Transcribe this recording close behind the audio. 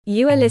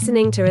You are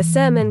listening to a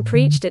sermon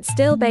preached at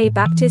Still Bay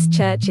Baptist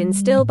Church in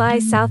Still Bay,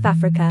 South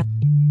Africa.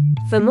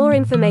 For more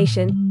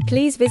information,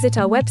 please visit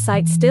our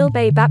website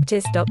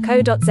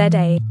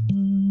stillbaybaptist.co.za.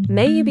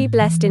 May you be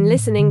blessed in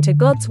listening to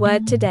God's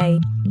Word today.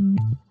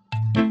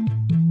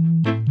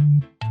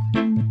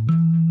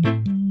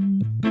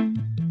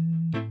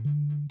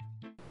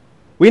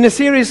 We're in a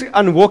series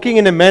on walking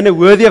in a manner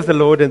worthy of the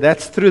Lord, and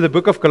that's through the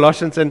book of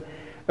Colossians. And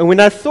when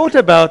I thought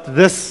about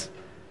this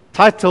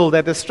title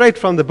that is straight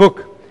from the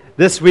book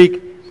this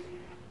week,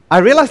 I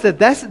realized that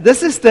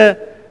this is the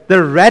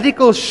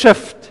radical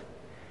shift,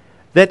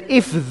 that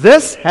if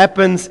this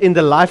happens in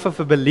the life of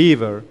a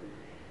believer,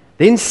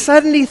 then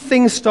suddenly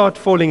things start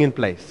falling in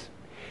place.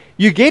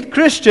 You get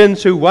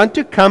Christians who want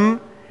to come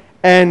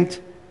and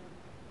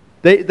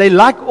they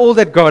like all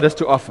that God has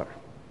to offer.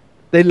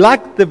 They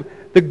like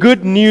the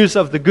good news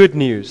of the good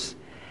news.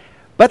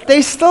 But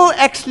they still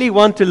actually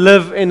want to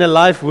live in a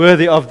life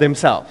worthy of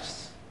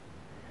themselves.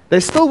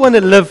 They still want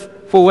to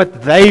live for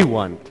what they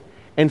want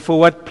and for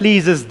what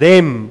pleases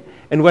them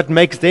and what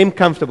makes them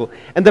comfortable.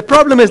 And the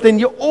problem is then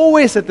you're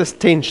always at this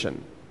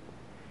tension.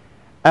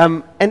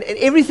 And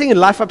everything in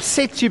life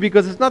upsets you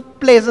because it's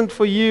not pleasant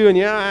for you.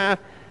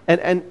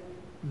 And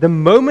the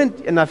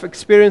moment, and I've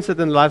experienced it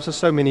in the lives of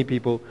so many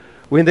people,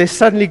 when they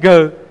suddenly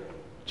go,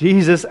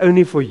 Jesus,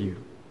 only for you.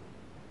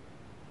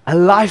 A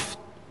life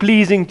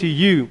pleasing to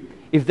you.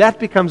 If that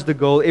becomes the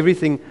goal,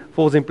 everything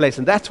falls in place.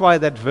 And that's why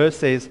that verse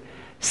says,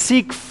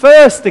 seek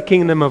first the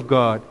kingdom of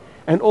God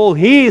and all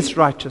His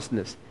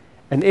righteousness,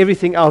 and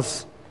everything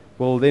else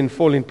will then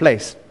fall in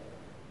place.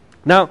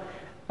 Now,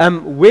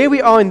 where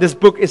we are in this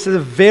book is a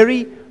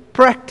very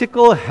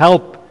practical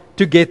help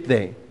to get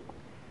there.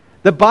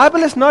 The Bible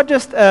is not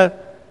just a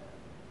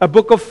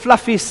book of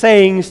fluffy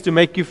sayings to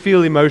make you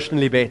feel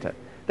emotionally better.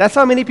 That's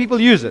how many people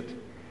use it.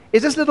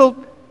 It's just little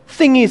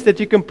thingies that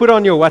you can put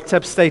on your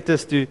WhatsApp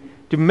status to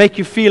make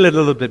you feel a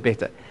little bit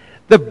better.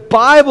 The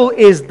Bible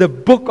is the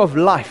book of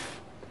life.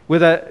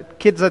 With the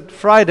kids at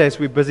Fridays,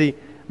 we're busy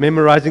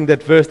memorizing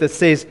that verse that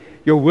says,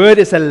 your word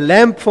is a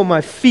lamp for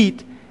my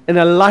feet and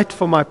a light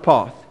for my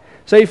path.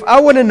 So if I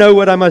want to know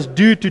what I must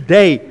do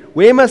today,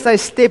 where must I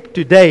step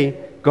today,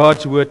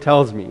 God's word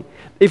tells me.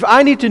 If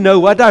I need to know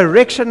what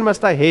direction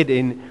must I head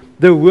in,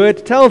 the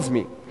word tells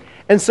me.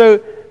 And so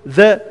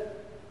the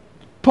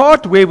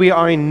part where we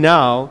are in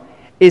now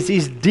is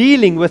he's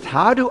dealing with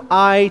how do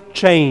I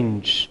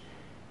change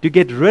to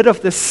get rid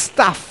of the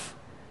stuff,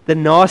 the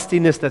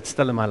nastiness that's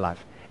still in my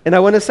life. And I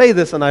want to say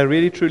this, and I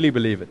really truly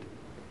believe it.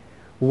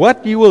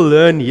 What you will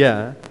learn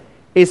here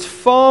is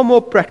far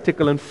more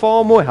practical and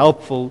far more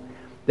helpful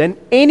than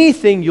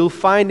anything you'll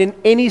find in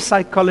any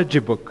psychology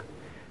book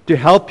to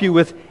help you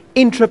with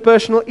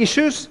intrapersonal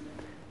issues.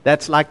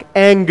 That's like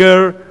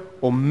anger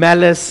or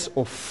malice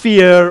or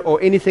fear or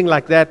anything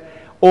like that.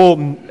 Or,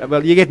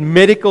 well, you get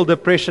medical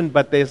depression,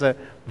 but there's a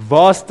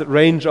vast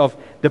range of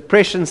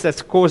depressions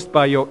that's caused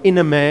by your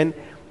inner man.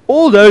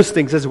 All those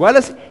things, as well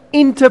as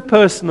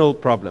interpersonal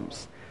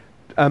problems.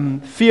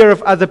 Fear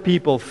of other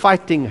people,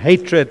 fighting,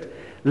 hatred,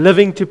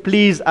 living to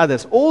please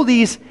others. All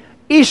these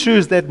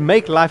issues that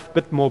make life a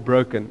bit more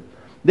broken.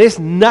 There's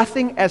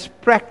nothing as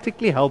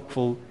practically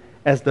helpful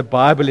as the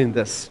Bible in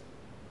this.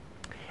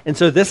 And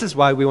so this is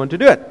why we want to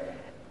do it.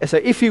 So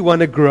if you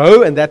want to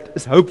grow, and that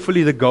is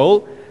hopefully the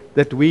goal,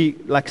 that we,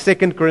 like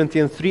 2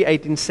 Corinthians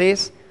 3:18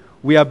 says,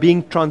 we are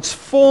being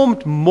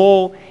transformed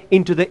more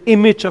into the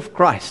image of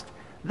Christ.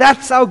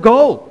 That's our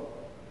goal.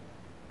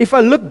 If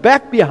I look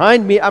back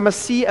behind me, I must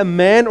see a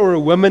man or a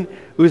woman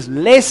who is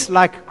less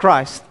like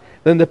Christ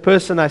than the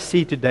person I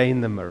see today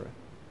in the mirror.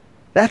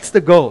 That's the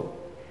goal.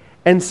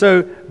 And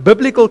so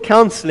biblical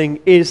counseling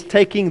is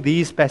taking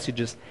these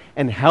passages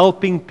and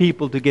helping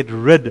people to get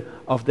rid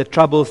of the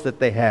troubles that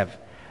they have.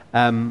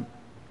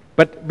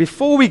 But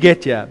before we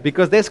get here,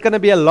 because there's going to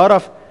be a lot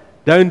of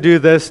don't do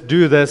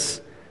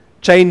this,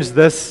 change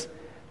this,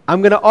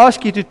 I'm going to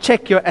ask you to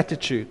check your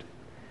attitude.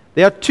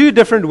 There are two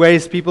different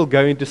ways people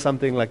go into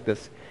something like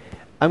this.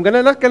 I'm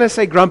not going to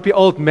say grumpy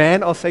old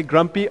man, I'll say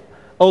grumpy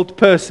old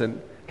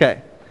person.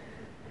 Okay.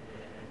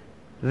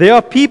 There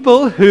are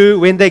people who,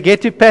 when they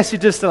get to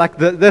passages like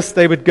this,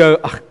 they would go,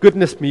 oh,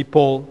 goodness me,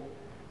 Paul,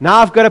 now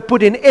I've got to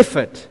put in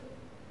effort.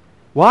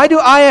 Why do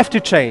I have to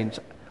change?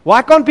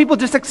 Why can't people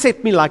just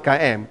accept me like I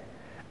am?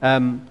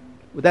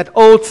 That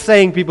old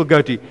saying people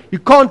go to, you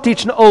can't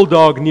teach an old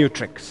dog new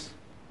tricks.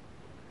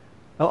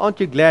 Well,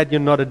 aren't you glad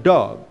you're not a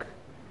dog?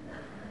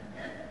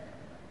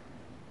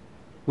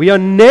 We are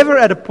never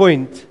at a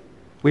point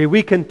where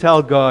we can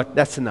tell God,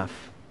 that's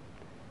enough.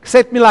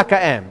 Accept me like I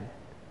am.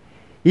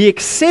 He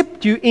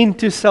accepts you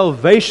into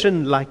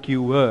salvation like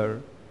you were,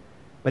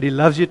 but He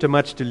loves you too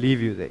much to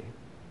leave you there.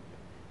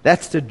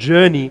 That's the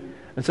journey.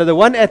 And so the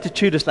one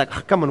attitude is like,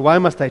 oh, come on, why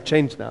must I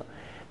change now?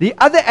 The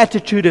other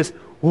attitude is,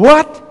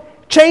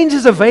 what? Change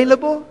is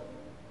available?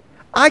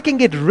 I can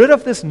get rid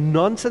of this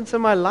nonsense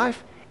in my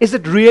life? Is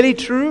it really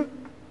true?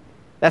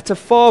 That's a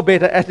far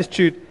better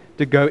attitude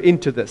to go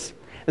into this.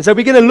 And so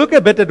we're going to look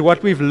a bit at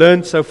what we've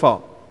learned so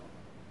far.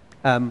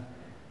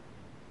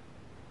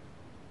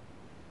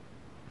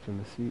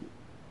 want to see.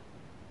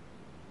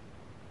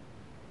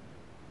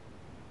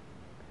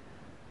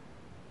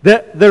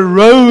 The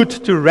road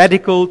to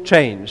radical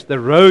change, the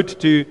road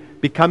to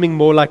becoming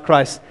more like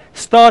Christ,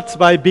 starts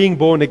by being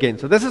born again.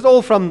 So this is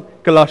all from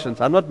Colossians.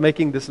 I'm not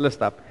making this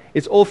list up.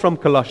 It's all from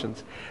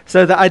Colossians.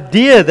 So the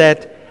idea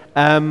that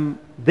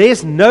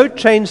there's no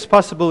change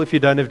possible if you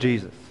don't have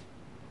Jesus.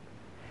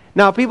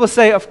 Now people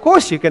say, of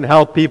course you can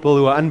help people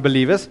who are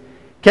unbelievers.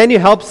 Can you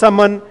help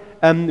someone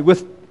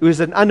who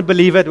is an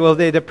unbeliever with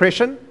their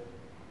depression?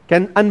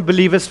 Can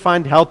unbelievers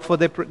find help for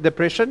their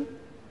depression?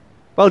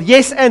 Well,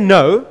 yes and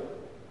no.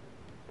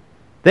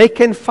 They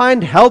can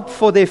find help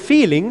for their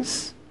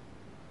feelings,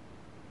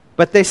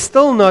 but they're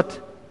still not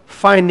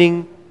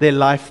finding their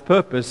life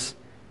purpose.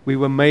 We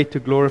were made to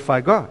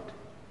glorify God.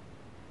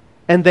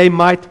 And they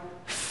might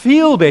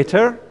feel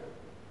better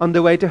on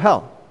the way to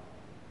hell.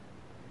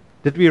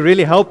 Did we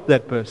really help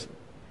that person?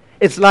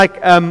 It's like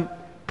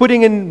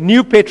putting in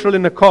new petrol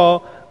in a car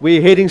where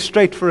you're heading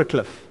straight for a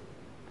cliff.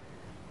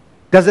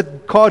 Does a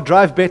car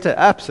drive better?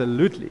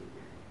 Absolutely.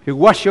 If you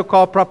wash your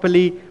car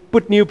properly,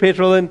 put new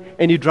petrol in,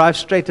 and you drive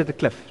straight at the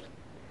cliff.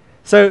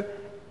 So,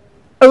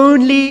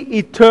 only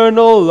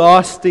eternal,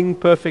 lasting,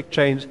 perfect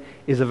change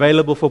is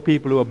available for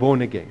people who are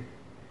born again,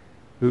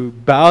 who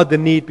bowed the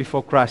knee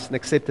before Christ and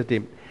accepted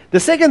Him.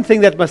 The second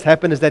thing that must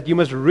happen is that you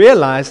must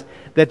realize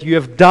that you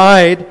have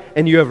died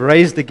and you have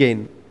raised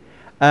again.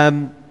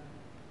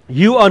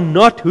 You are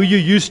not who you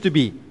used to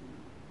be.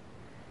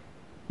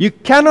 You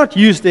cannot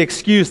use the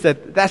excuse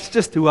that that's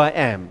just who I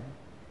am.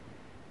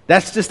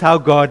 That's just how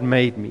God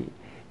made me.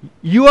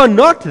 You are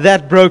not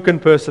that broken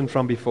person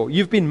from before.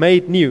 You've been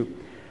made new.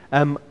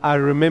 I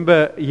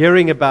remember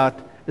hearing about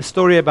a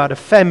story about a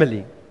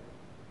family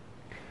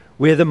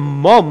where the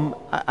mom,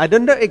 I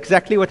don't know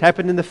exactly what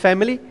happened in the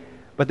family,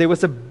 but there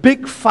was a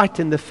big fight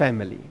in the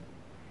family.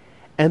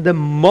 And the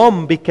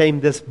mom became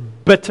this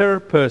bitter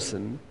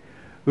person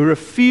who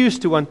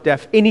refused to want to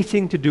have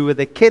anything to do with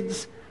their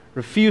kids,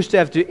 refused to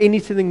have to do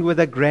anything with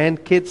their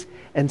grandkids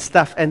and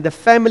stuff. And the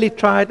family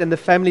tried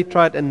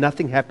and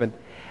nothing happened.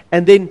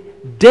 And then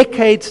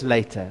decades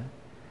later,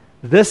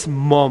 this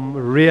mom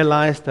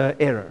realized her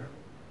error.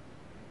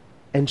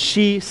 And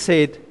she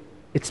said,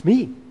 it's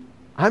me.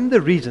 I'm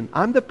the reason.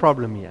 I'm the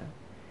problem here.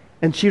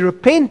 And she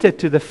repented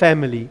to the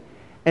family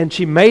and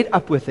she made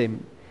up with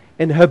him.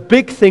 And her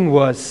big thing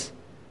was,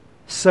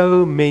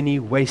 so many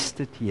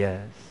wasted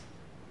years.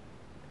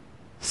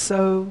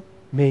 So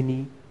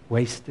many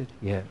wasted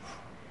years.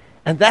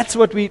 And that's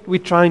what we're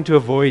trying to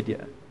avoid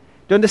here.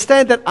 To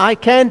understand that I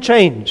can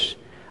change.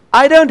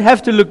 I don't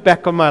have to look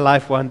back on my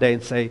life one day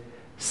and say,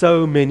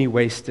 so many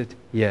wasted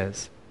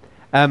years.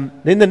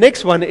 Then the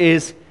next one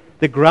is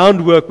the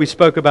groundwork we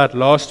spoke about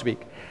last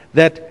week.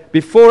 That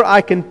before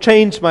I can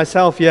change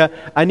myself here,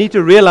 I need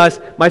to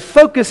realize my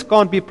focus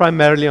can't be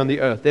primarily on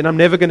the earth. Then I'm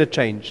never going to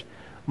change.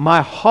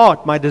 My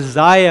heart, my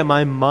desire,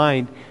 my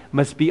mind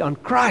must be on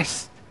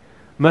Christ.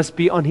 Must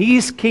be on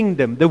His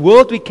kingdom, the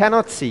world we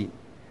cannot see.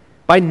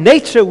 By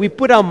nature, we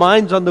put our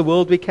minds on the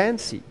world we can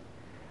see.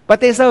 But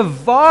there's a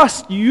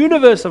vast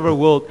universe of a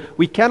world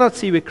we cannot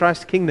see where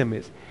Christ's kingdom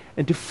is.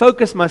 And to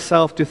focus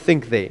myself to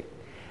think there.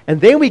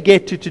 And then we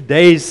get to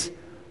today's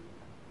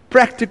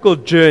practical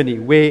journey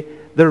where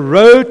the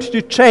road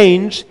to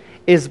change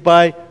is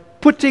by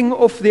putting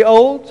off the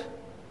old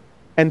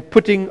and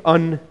putting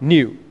on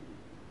new.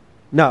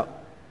 Now,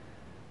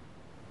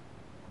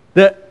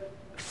 the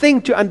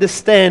thing to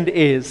understand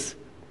is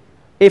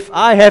if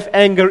I have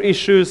anger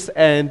issues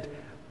and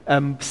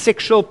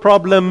sexual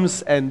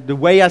problems and the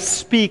way I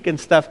speak and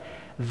stuff,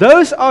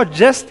 those are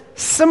just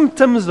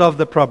symptoms of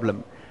the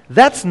problem.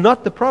 That's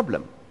not the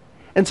problem.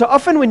 And so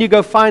often when you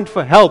go find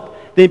for help,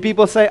 then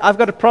people say, I've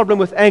got a problem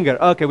with anger.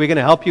 Okay, we're going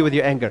to help you with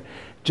your anger.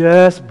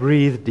 Just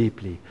breathe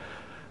deeply.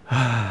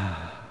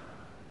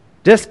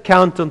 Just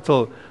count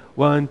until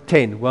 1,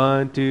 10.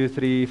 1, 2,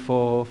 3,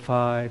 4,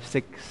 5,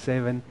 6,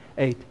 7,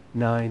 8,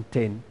 9,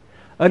 10.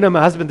 Oh no, my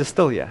husband is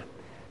still here.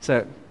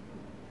 So,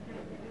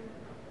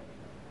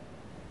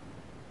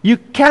 you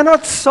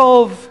cannot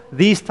solve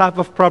these type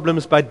of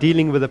problems by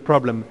dealing with a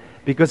problem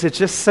because it's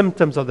just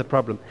symptoms of the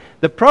problem.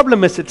 The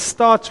problem is it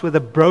starts with a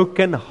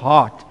broken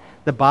heart.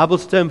 The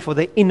Bible's term for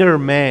the inner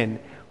man.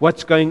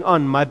 What's going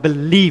on? My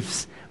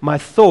beliefs, my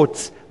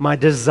thoughts, my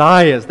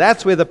desires.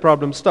 That's where the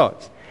problem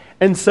starts.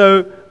 And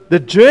so the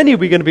journey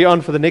we're going to be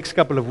on for the next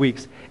couple of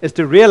weeks is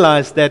to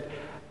realize that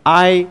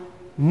I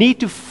need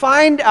to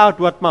find out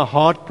what my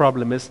heart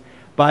problem is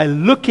by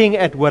looking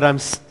at what I'm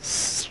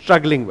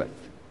struggling with.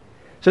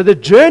 So the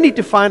journey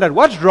to find out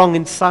what's wrong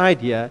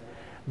inside here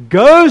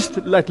goes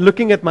to like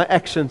looking at my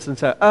actions and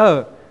say,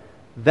 oh,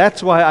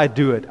 that's why I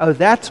do it. Oh,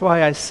 that's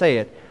why I say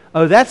it.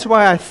 Oh, that's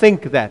why I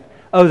think that.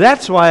 Oh,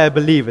 that's why I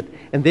believe it.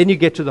 And then you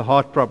get to the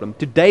heart problem.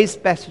 Today's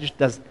passage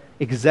does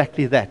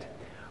exactly that.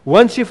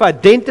 Once you've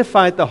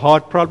identified the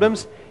heart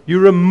problems, you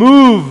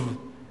remove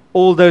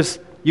all those,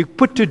 you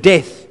put to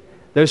death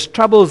those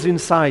troubles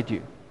inside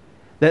you.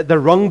 The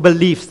wrong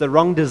beliefs, the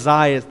wrong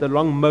desires, the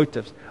wrong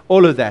motives,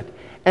 all of that.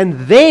 And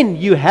then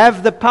you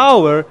have the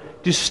power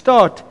to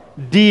start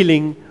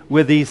dealing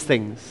with these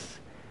things,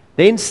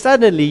 then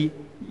suddenly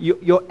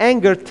your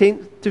anger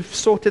tends to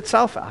sort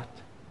itself out.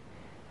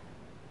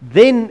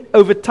 Then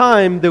over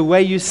time, the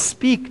way you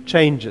speak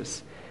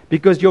changes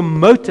because your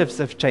motives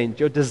have changed,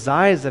 your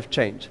desires have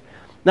changed.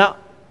 Now,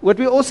 what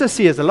we also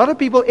see is a lot of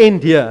people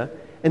end here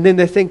and then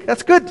they think,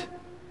 that's good,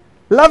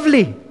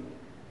 lovely.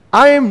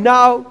 I am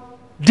now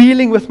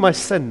dealing with my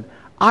sin.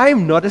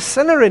 I'm not a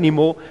sinner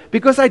anymore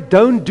because I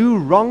don't do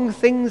wrong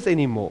things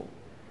anymore.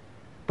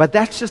 But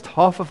that's just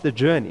half of the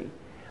journey.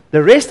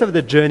 The rest of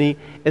the journey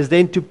is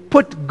then to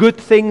put good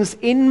things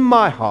in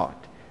my heart.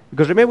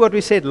 Because remember what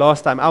we said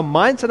last time, our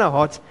minds and our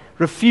hearts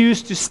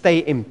refuse to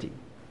stay empty.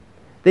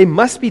 There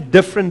must be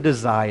different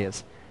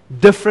desires,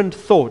 different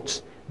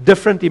thoughts,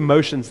 different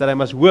emotions that I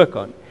must work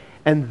on.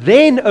 And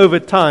then over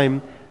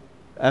time,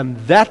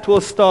 that will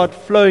start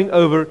flowing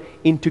over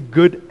into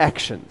good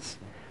actions.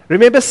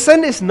 Remember,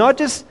 sin is not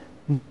just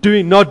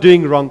not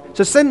doing wrong.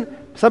 So sin,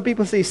 some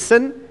people say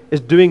sin is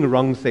doing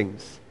wrong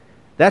things.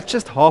 That's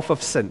just half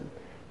of sin.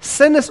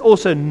 Sin is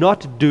also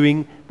not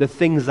doing the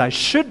things I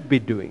should be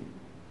doing.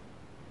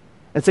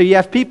 And so you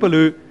have people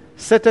who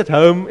sit at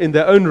home in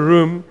their own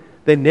room,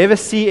 they never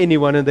see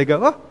anyone, and they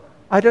go, oh,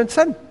 I don't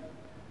sin.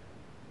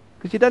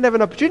 Because you don't have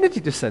an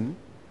opportunity to sin.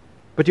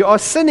 But you are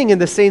sinning in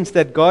the sense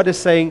that God is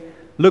saying,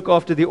 look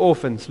after the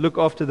orphans, look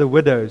after the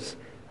widows,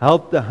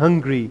 help the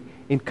hungry,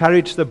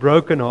 encourage the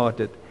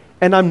brokenhearted.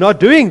 And I'm not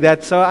doing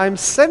that, so I'm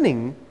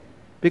sinning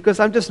because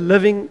I'm just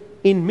living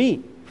in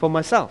me for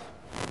myself.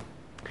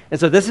 And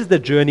so this is the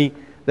journey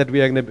that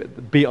we are going to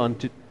be on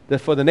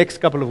for the next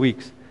couple of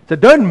weeks. So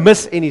don't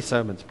miss any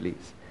sermons,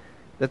 please.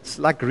 That's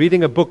like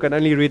reading a book and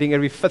only reading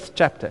every 5th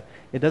chapter.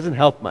 It doesn't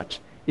help much.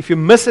 If you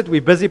miss it,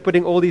 we're busy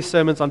putting all these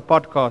sermons on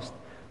podcast.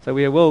 So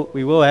we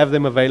will have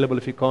them available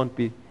if you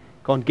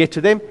can't get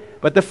to them.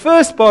 But the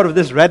first part of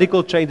this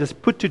radical change is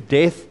put to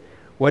death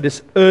what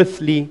is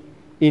earthly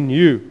in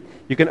you.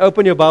 You can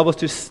open your Bibles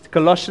to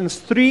Colossians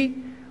 3.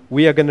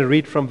 We are going to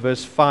read from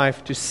verse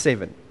 5 to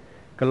 7.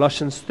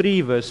 Colossians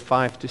 3, verse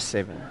 5 to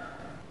 7.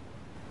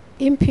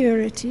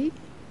 Impurity,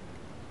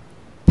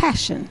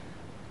 passion,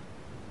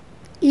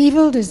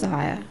 evil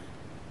desire,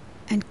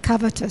 and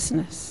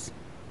covetousness,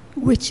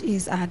 which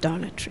is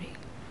idolatry.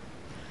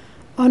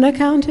 On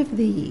account of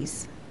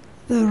these,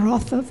 the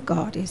wrath of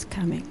God is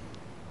coming.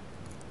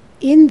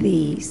 In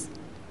these,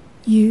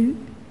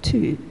 you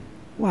too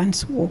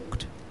once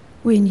walked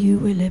when you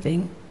were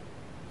living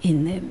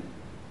in them.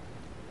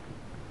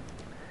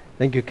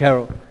 Thank you,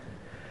 Carol.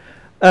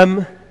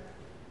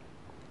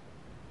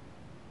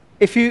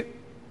 If you've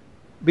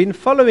been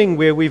following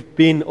where we've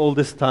been all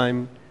this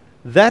time,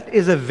 that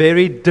is a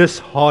very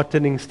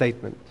disheartening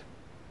statement.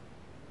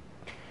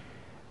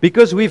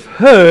 Because we've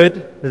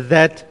heard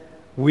that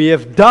we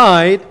have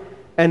died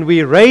and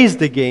we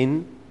raised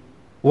again.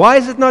 Why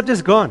is it not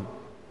just gone?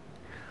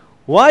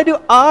 Why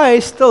do I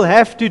still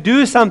have to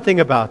do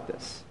something about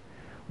this?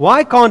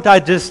 Why can't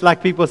I just,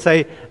 like people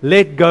say,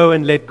 let go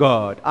and let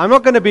God? I'm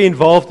not going to be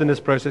involved in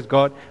this process,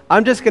 God.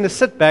 I'm just going to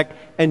sit back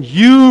and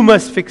you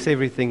must fix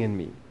everything in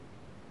me.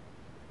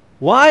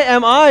 Why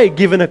am I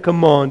given a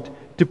command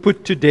to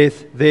put to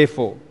death,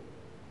 therefore?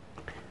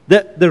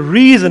 The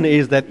reason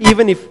is that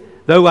even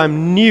though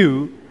I'm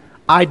new,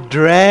 I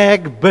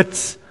drag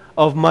bits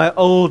of my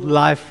old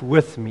life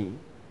with me.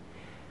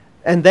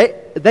 And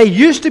they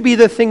used to be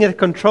the thing that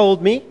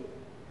controlled me,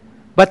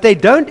 but they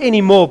don't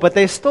anymore, but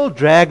they're still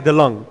dragged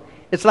along.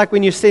 It's like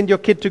when you send your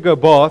kid to go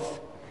bath,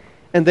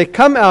 and they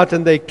come out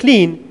and they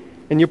clean,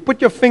 and you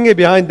put your finger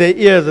behind their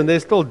ears and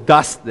there's still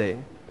dust there.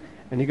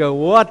 And you go,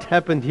 what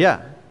happened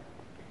here?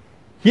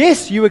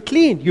 Yes, you were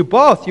clean, you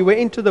bathed, you were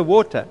into the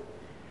water.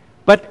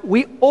 But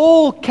we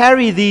all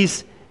carry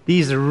these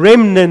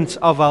remnants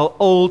of our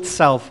old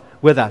self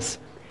with us.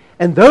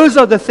 And those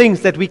are the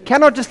things that we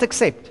cannot just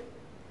accept.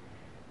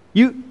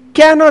 You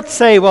cannot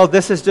say, well,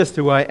 this is just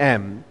who I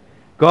am.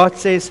 God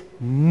says,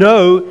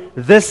 no,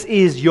 this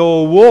is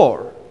your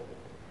war.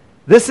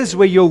 This is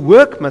where your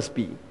work must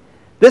be.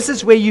 This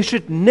is where you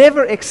should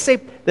never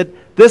accept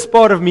that this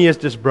part of me is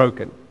just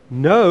broken.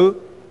 No,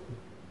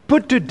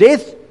 put to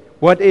death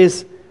what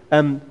is,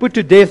 put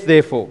to death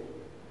therefore.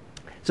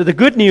 So the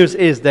good news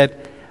is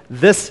that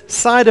this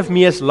side of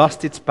me has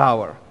lost its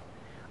power.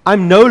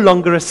 I'm no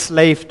longer a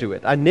slave to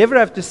it. I never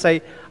have to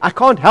say, I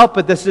can't help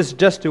it, this is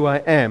just who I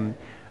am.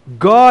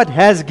 God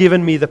has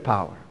given me the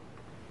power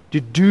to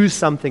do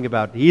something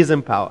about it. He is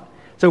in power.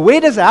 So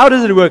how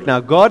does it work now?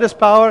 God has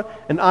power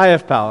and I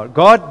have power.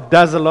 God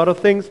does a lot of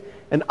things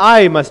and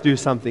I must do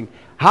something.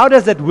 How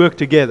does that work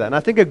together? And I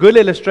think a good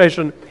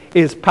illustration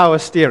is power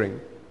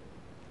steering.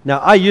 Now,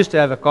 I used to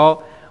have a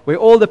car where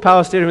all the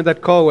power steering of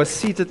that car was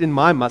seated in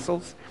my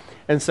muscles.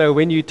 And so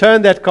when you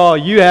turned that car,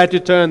 you had to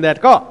turn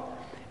that car.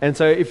 And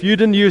so if you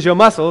didn't use your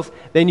muscles,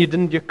 then you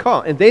didn't your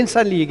car. And then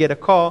suddenly you get a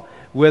car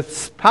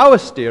with power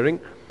steering,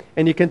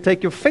 and you can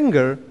take your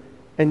finger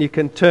and you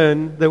can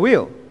turn the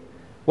wheel.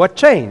 What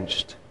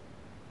changed?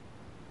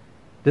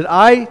 Did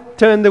I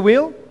turn the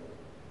wheel?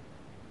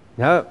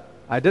 No,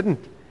 I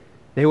didn't.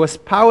 There was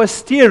power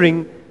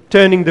steering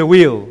turning the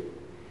wheel.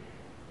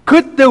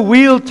 Could the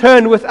wheel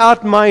turn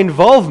without my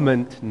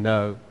involvement?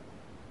 No.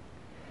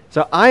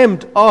 So I am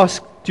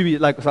asked to be,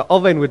 like so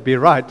Alvin would be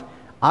right,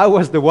 I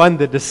was the one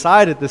that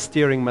decided the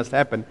steering must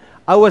happen.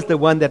 I was the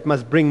one that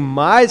must bring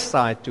my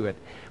side to it.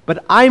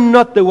 But I'm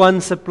not the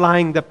one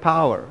supplying the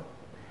power.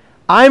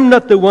 I'm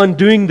not the one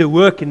doing the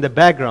work in the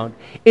background.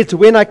 It's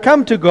when I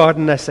come to God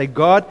and I say,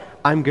 God,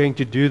 I'm going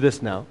to do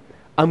this now.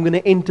 I'm going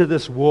to enter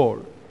this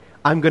war.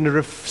 I'm going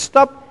to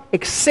stop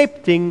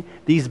accepting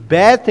these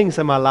bad things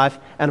in my life,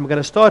 and I'm going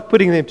to start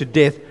putting them to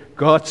death.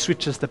 God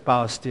switches the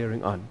power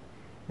steering on.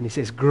 And He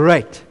says,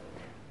 great.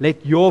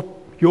 Let your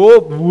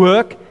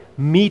work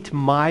meet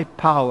my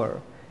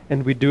power.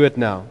 And we do it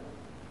now.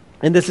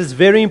 And this is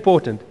very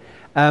important.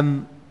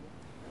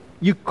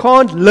 You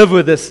can't live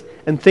with this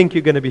and think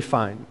you're going to be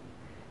fine.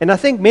 And I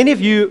think many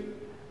of you,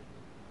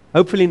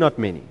 hopefully not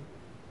many,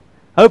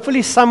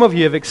 hopefully some of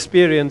you have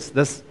experienced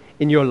this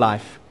in your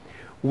life,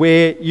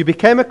 where you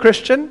became a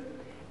Christian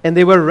and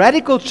there were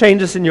radical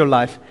changes in your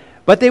life,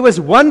 but there was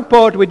one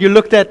part where you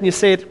looked at and you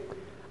said,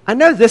 I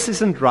know this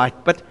isn't right,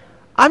 but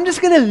I'm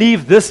just going to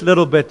leave this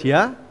little bit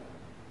here,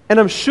 and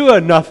I'm sure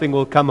nothing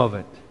will come of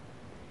it.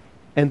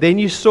 And then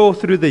you saw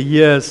through the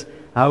years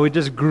how it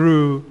just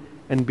grew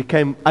and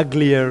became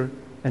uglier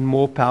and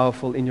more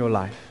powerful in your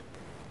life.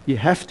 You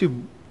have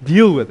to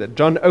deal with it.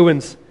 John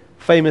Owens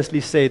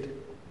famously said,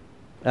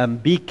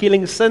 be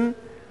killing sin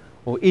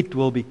or it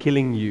will be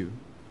killing you.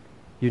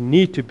 You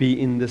need to be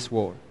in this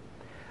war.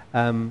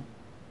 Now,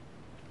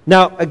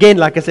 again,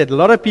 like I said, a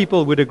lot of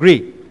people would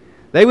agree.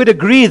 They would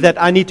agree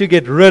that I need to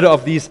get rid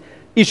of these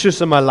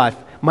issues in my life.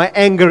 My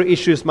anger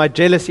issues, my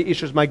jealousy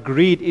issues, my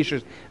greed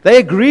issues. They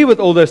agree with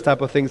all those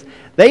type of things.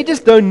 They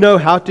just don't know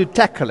how to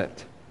tackle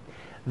it.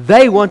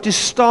 They want to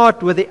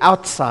start with the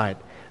outside.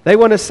 They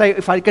want to say,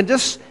 if I can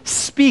just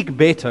speak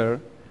better,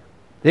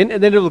 then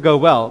it will go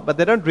well. But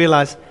they don't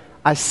realize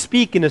I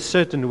speak in a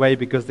certain way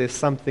because there's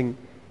something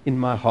in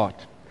my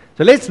heart.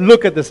 So let's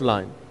look at this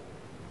line.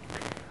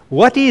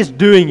 What he is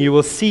doing, you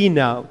will see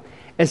now,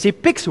 as he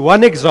picks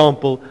one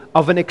example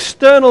of an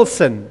external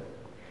sin,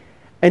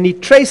 and he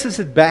traces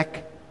it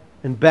back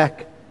and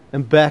back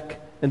and back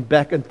and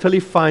back until he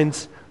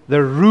finds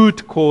the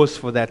root cause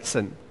for that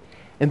sin.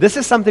 And this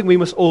is something we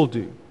must all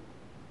do.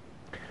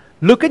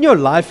 Look in your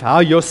life how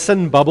your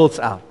sin bubbles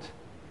out.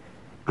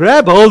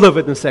 Grab hold of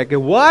it and say, okay,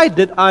 why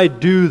did I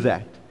do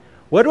that?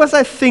 What was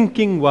I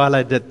thinking while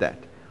I did that?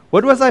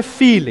 What was I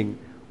feeling?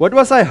 What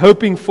was I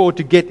hoping for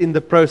to get in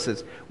the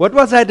process? What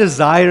was I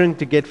desiring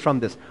to get from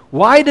this?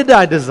 Why did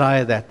I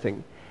desire that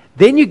thing?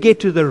 Then you get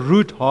to the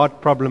root heart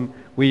problem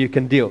where you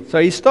can deal. So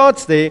he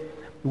starts there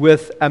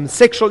with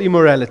sexual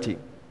immorality.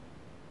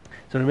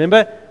 So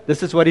remember,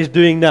 this is what he's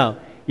doing now.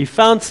 He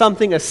found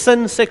something, a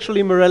sin, sexual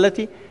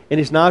immorality, and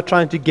he's now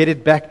trying to get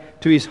it back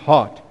to his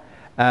heart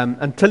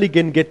until he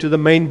can get to the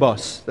main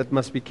boss that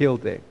must be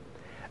killed there.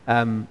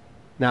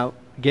 Now,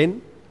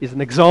 again, is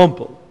an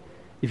example.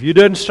 If you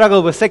don't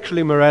struggle with sexual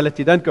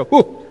immorality, don't go,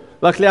 oh,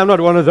 luckily I'm not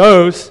one of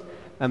those.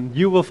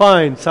 You will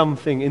find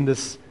something in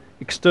this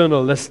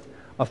external list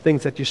of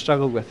things that you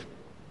struggle with.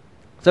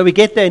 So we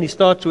get there and he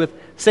starts with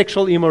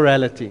sexual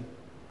immorality.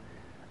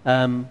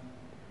 What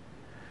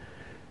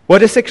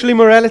is sexual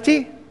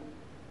immorality?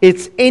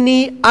 It's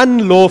any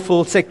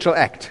unlawful sexual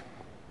act.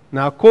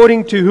 Now,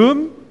 according to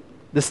whom?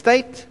 The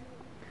state?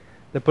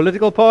 The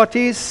political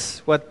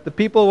parties? What the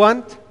people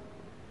want?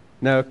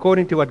 No,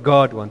 according to what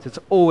God wants. It's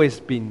always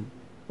been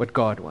what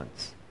God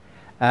wants.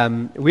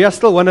 We are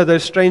still one of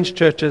those strange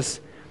churches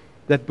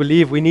that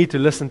believe we need to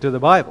listen to the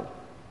Bible.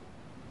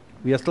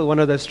 We are still one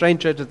of those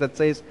strange churches that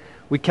says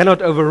we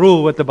cannot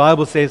overrule what the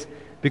Bible says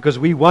because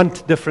we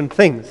want different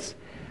things.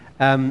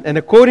 And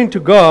according to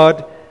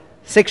God,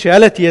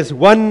 sexuality is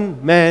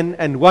one man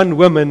and one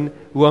woman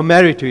who are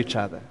married to each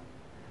other.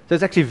 So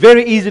it's actually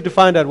very easy to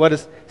find out what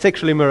is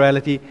sexual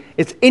immorality.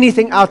 It's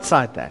anything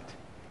outside that.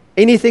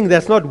 Anything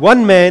that's not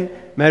one man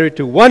married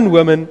to one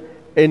woman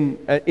in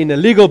a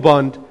legal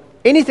bond.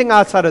 Anything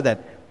outside of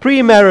that.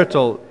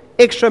 Premarital,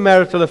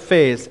 extramarital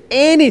affairs,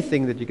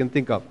 anything that you can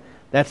think of.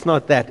 That's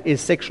not that,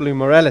 is sexual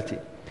immorality.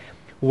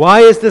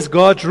 Why is this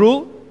God's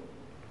rule?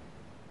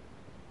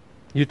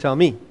 You tell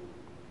me.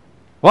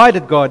 Why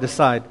did God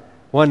decide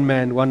one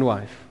man, one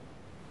wife?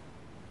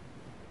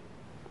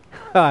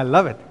 I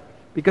love it.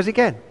 Because He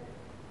can.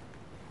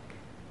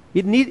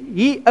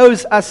 He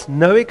owes us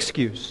no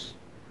excuse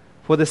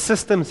for the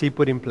systems He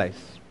put in place.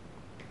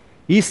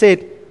 He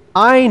said,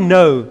 I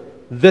know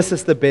this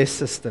is the best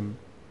system,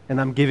 and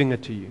I'm giving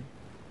it to you.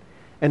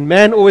 And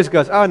man always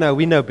goes, oh no,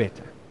 we know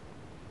better.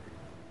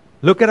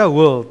 Look at our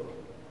world.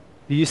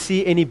 Do you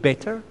see any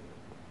better?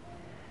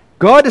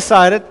 God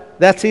decided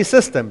that's His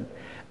system.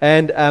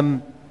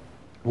 And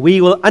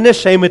we will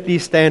unashamedly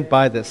stand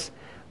by this.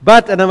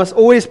 But, and I must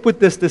always put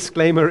this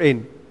disclaimer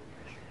in,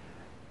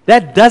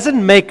 that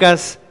doesn't make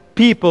us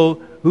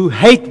people who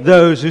hate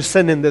those who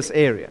sin in this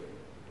area.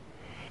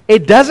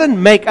 It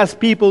doesn't make us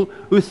people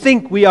who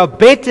think we are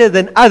better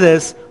than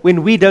others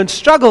when we don't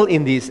struggle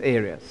in these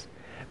areas.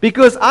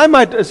 Because I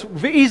might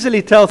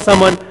easily tell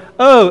someone,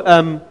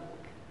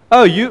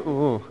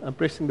 Oh, I'm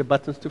pressing the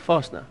buttons too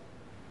fast now.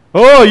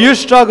 Oh, you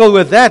struggle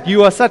with that.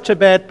 You are such a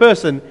bad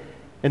person.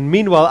 And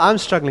meanwhile, I'm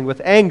struggling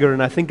with anger,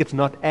 and I think it's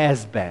not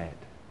as bad.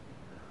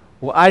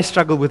 Or I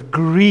struggle with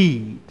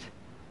greed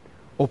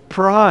or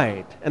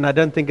pride, and I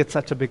don't think it's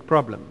such a big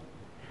problem.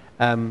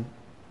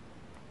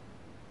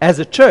 As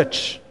a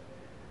church,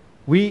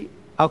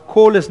 our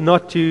call is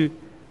not to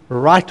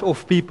write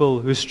off people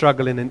who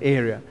struggle in an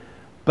area,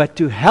 but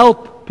to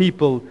help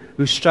people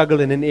who struggle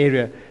in an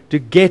area to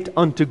get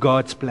onto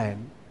God's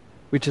plan,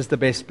 which is the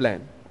best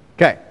plan.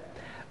 Okay.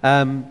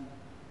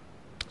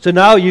 So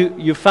now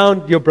you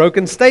found your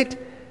broken state.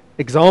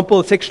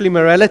 Example, sexual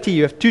immorality.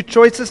 You have two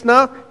choices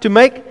now to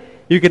make.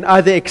 You can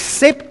either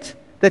accept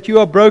that you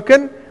are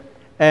broken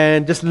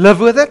and just live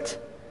with it,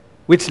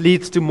 which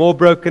leads to more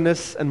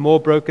brokenness and more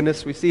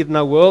brokenness. We see it in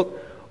our world.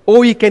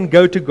 Or you can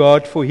go to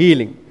God for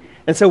healing.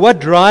 And so what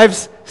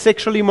drives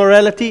sexual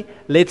immorality?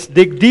 Let's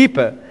dig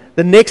deeper.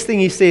 The next thing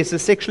he says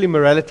is sexual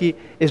immorality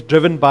is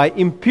driven by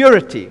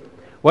impurity.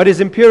 What is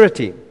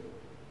impurity?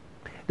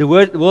 The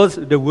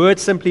word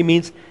simply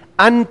means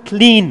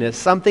uncleanness,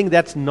 something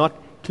that's not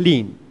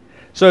clean.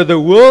 So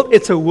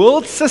it's a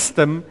world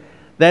system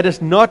that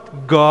is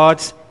not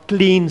God's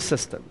clean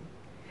system.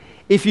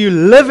 If you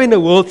live in a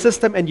world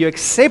system and you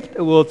accept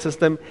a world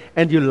system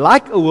and you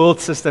like a world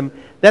system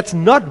that's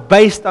not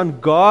based on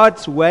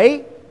God's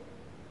way,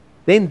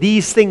 then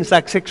these things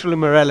like sexual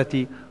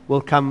immorality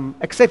will come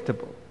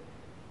acceptable.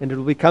 And it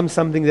will become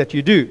something that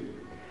you do.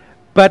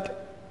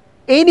 But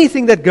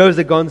anything that goes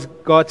against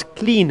God's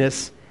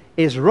cleanness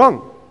is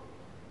wrong.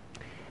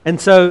 And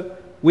so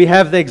we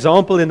have the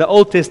example in the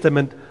Old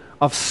Testament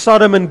of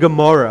Sodom and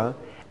Gomorrah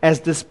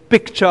as this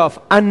picture of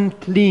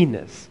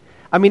uncleanness.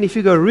 I mean, if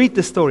you go read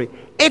the story,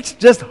 it's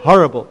just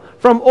horrible.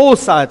 From all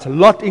sides,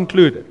 Lot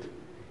included.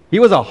 He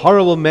was a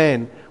horrible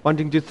man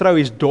wanting to throw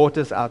his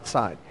daughters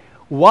outside.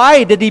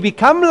 Why did he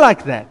become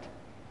like that?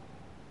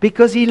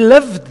 Because he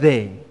lived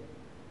there.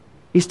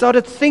 He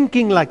started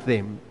thinking like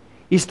them.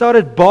 He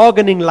started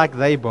bargaining like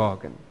they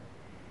bargain.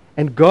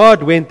 And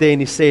God went there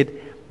and he said,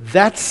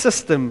 that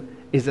system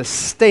is a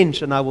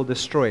stench and I will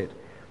destroy it.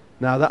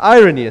 Now the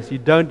irony is you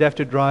don't have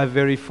to drive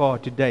very far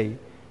today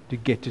to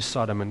get to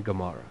Sodom and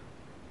Gomorrah.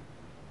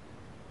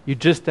 You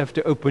just have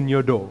to open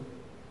your door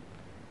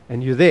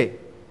and you're there.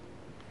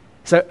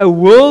 So a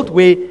world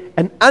where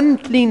an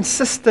unclean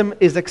system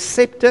is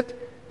accepted,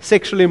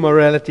 sexual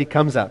immorality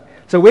comes out.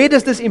 So where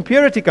does this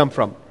impurity come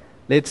from?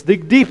 Let's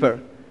dig deeper.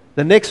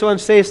 The next one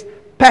says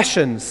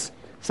passions.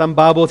 Some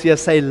Bibles here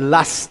say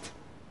lust.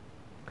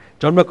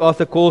 John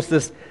MacArthur calls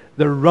this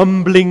the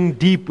rumbling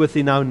deep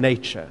within our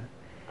nature.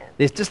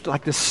 There's just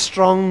like this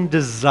strong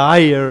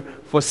desire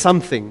for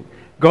something.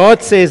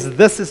 God says,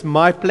 this is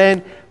my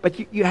plan, but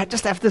you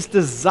just have this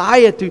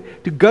desire to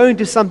go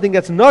into something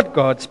that's not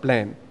God's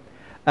plan.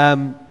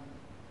 Now,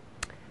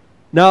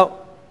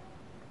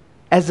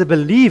 as a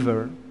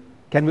believer,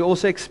 can we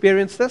also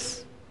experience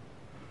this?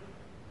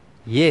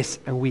 Yes,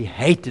 and we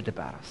hate it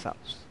about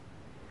ourselves.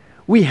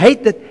 We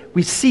hate that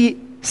we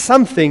see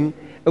something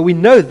and we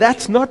know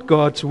that's not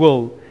God's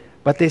will,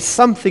 but there's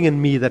something in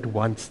me that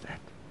wants that.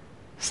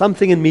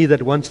 Something in me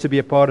that wants to be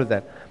a part of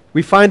that.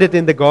 We find it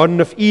in the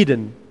Garden of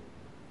Eden.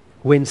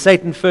 When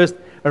Satan first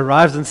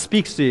arrives and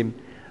speaks to him,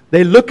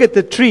 they look at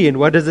the tree and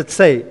what does it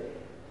say?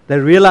 They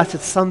realize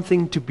it's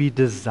something to be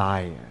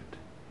desired.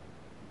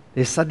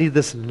 There's suddenly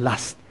this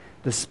lust,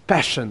 this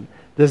passion,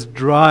 this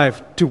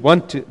drive to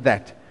want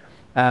that.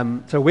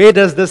 So where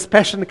does this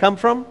passion come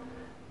from?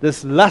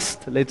 This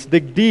lust, let's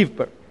dig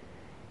deeper.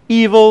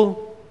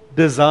 Evil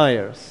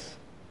desires.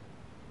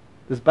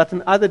 This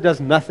button either does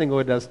nothing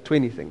or it does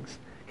 20 things.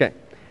 Okay.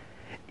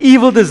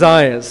 Evil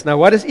desires. Now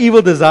what is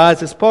evil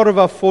desires? It's part of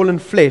our fallen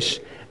flesh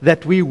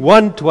that we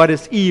want what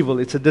is evil.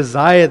 It's a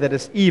desire that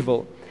is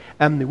evil.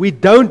 We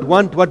don't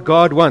want what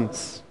God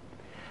wants.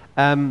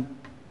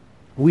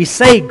 We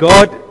say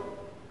God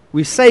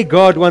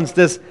wants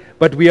this,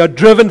 but we are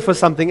driven for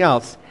something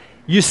else.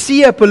 You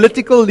see a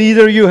political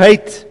leader you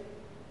hate,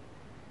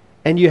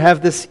 and you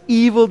have this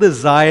evil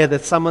desire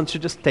that someone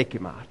should just take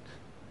him out.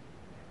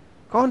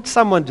 Can't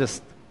someone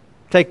just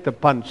take the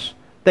punch,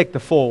 take the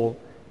fall,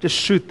 just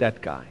shoot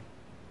that guy?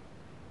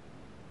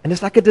 And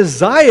it's like a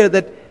desire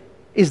that,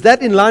 is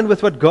that in line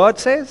with what God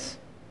says?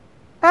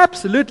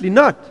 Absolutely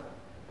not.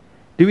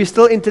 Do we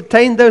still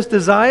entertain those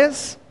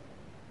desires?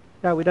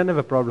 No, we don't have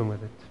a problem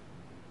with it.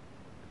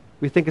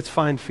 We think it's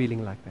fine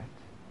feeling like that.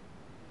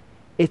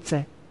 It's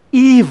an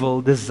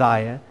evil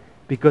desire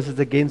because it's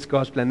against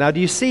God's plan. Now, do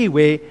you see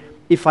where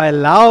if I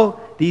allow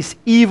these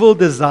evil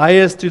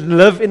desires to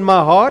live in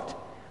my heart,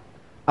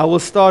 I will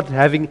start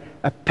having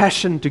a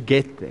passion to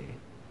get there.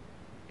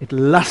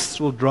 Lusts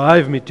will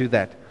drive me to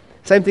that.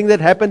 Same thing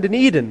that happened in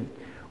Eden.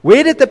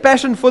 Where did the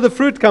passion for the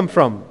fruit come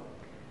from?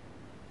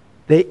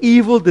 Their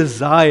evil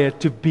desire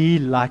to be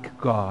like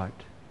God.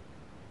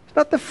 It's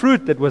not the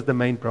fruit that was the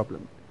main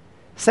problem.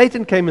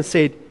 Satan came and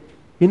said,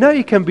 you know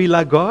you can be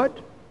like God?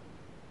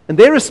 And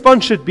their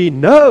response should be,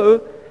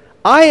 no,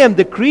 I am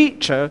the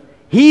creature,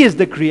 He is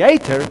the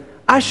creator,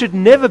 I should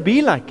never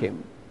be like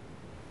Him.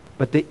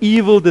 But the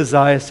evil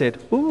desire said,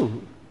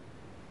 ooh,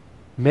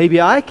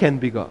 maybe I can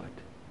be God.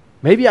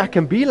 Maybe I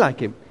can be like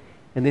him.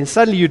 And then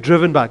suddenly you're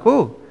driven back.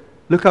 Oh,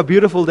 look how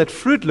beautiful that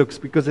fruit looks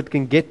because it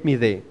can get me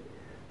there.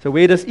 So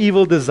where does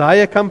evil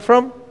desire come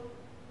from?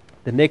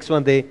 The next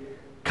one there,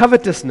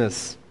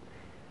 covetousness.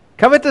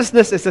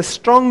 Covetousness is a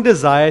strong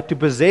desire to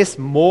possess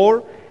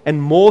more and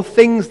more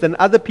things than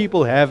other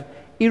people have,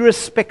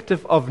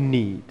 irrespective of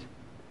need.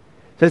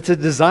 So it's a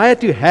desire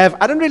to have.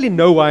 I don't really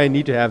know why I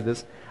need to have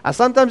this. I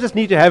sometimes just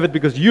need to have it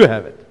because you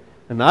have it,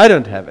 and I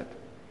don't have it.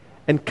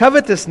 And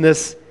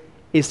covetousness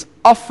is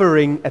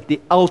offering at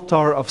the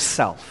altar of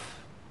self.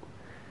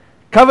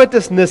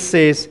 Covetousness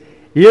says,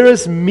 here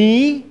is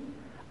me,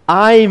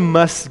 I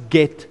must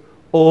get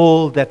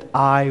all that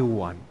I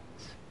want.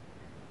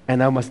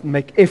 And I must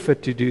make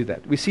effort to do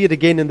that. We see it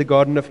again in the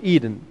Garden of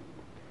Eden.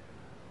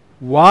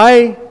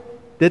 Why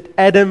did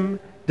Adam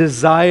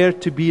desire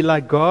to be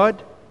like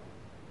God?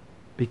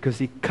 Because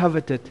he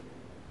coveted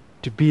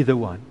to be the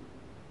one.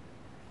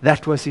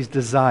 That was his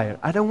desire.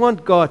 I don't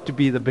want God to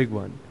be the big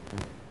one.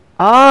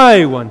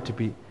 I want to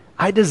be.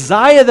 I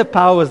desire the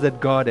powers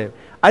that God has.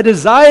 I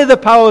desire the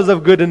powers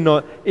of good and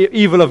not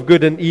evil, of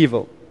good and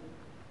evil.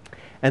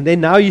 And then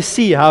now you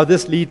see how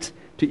this leads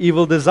to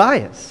evil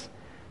desires.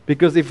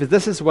 Because if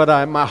this is what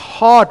my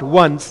heart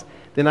wants,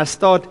 then I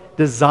start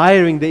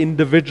desiring the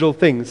individual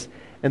things.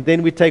 And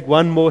then we take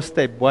one more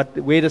step.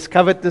 Where does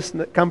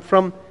covetousness come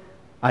from?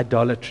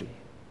 Idolatry.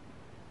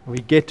 We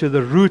get to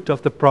the root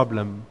of the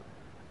problem.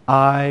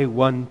 I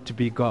want to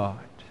be God.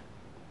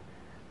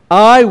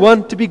 I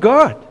want to be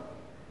God.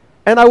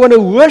 And I want to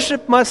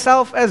worship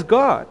myself as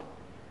God.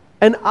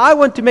 And I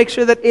want to make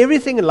sure that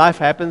everything in life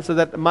happens so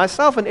that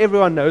myself and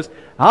everyone knows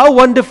how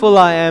wonderful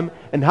I am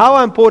and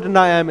how important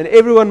I am, and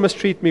everyone must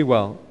treat me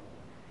well.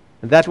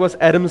 And that was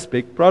Adam's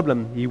big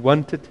problem. He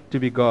wanted to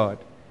be God.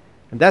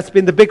 And that's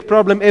been the big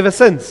problem ever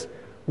since.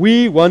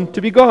 We want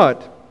to be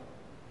God.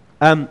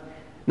 Now,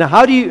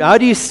 how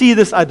do you see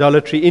this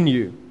idolatry in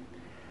you?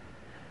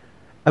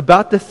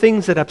 About the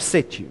things that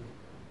upset you.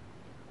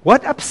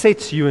 What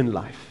upsets you in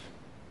life?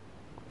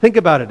 Think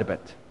about it a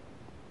bit.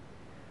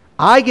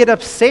 I get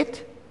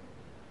upset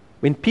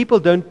when people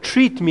don't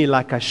treat me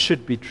like I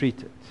should be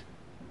treated.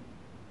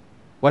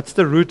 What's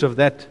the root of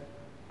that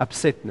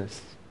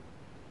upsetness?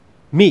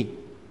 Me.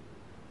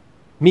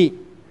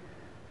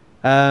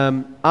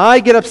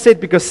 I get upset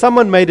because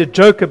someone made a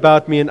joke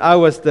about me and I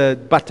was the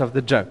butt of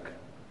the joke.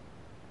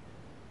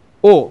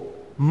 Or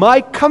my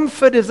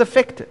comfort is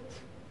affected.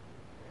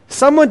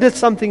 Someone did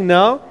something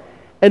now,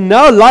 and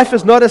now life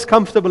is not as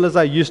comfortable as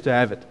I used to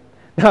have it.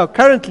 Now,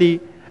 currently,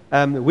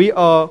 we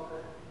are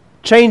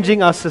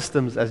changing our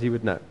systems, as you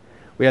would know.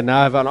 We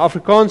now have an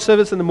Afrikaans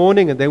service in the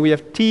morning, and then we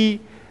have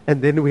tea,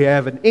 and then we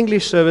have an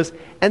English service,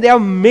 and there are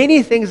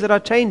many things that are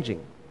changing.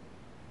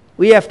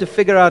 We have to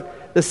figure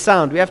out the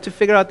sound. We have to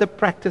figure out the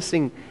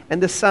practicing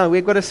and the sound.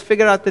 We've got to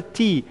figure out the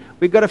tea.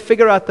 We've got to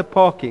figure out the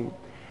parking.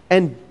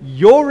 And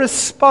your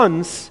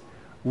response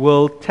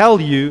will tell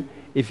you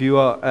if you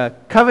are a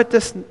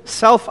covetous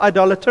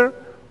self-idolater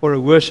or a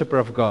worshiper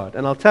of God.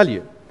 And I'll tell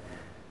you,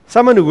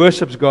 someone who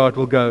worships God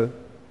will go,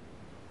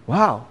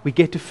 wow, we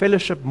get to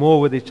fellowship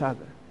more with each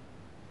other.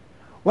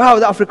 Wow,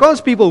 the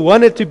Afrikaans people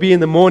wanted to be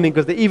in the morning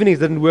because the evenings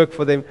didn't work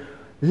for them.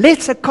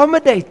 Let's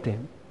accommodate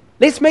them.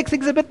 Let's make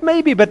things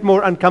maybe a bit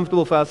more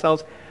uncomfortable for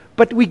ourselves.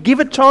 But we give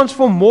a chance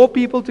for more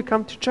people to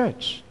come to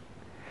church.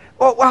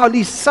 Oh, wow,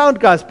 these sound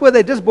guys, poor,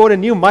 they just bought a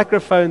new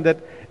microphone that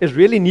is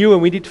really new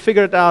and we need to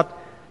figure it out.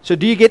 So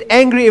do you get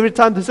angry every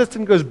time the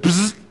system goes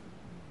bzzz?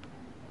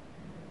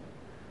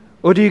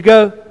 Or do you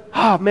go,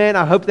 oh man,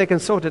 I hope they can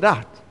sort it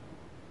out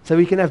so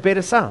we can have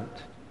better sound?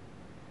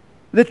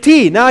 The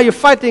tea, now you're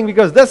fighting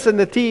because this and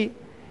the tea. Do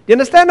you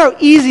understand how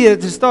easy it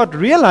is to start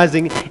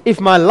realizing if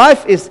my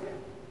life is,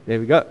 there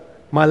we go,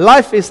 my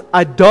life is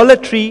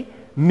idolatry,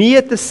 me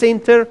at the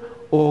center,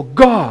 or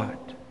God?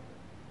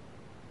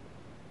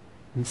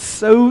 And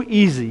so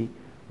easy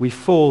we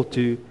fall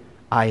to,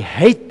 I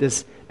hate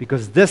this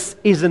because this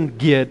isn't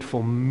geared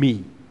for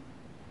me.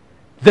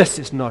 This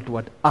is not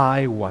what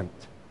I want.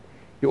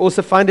 You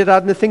also find it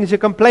out in the things you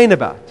complain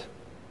about.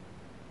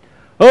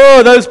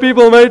 Oh, those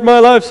people made my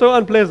life so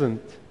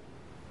unpleasant.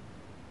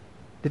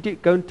 Did you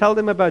go and tell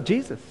them about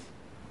Jesus?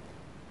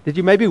 Did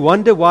you maybe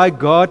wonder why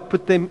God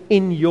put them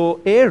in your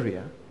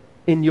area,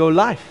 in your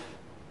life?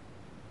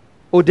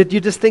 Or did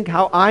you just think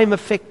how I'm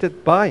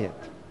affected by it?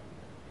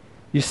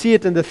 You see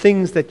it in the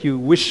things that you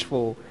wish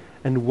for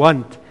and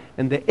want,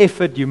 and the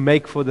effort you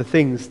make for the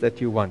things that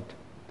you want.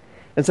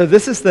 And so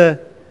this is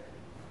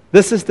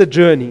the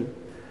journey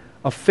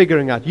of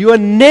figuring out. You are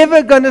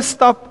never going to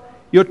stop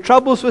your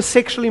troubles with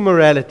sexual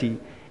immorality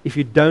if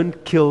you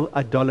don't kill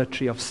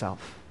idolatry of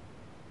self.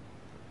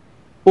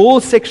 All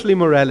sexual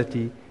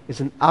immorality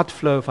is an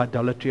outflow of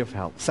idolatry of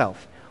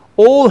self.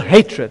 All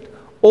hatred,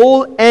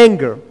 all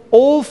anger,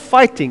 all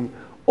fighting,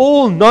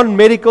 all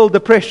non-medical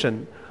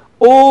depression,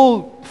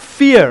 all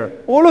fear,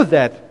 all of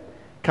that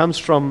comes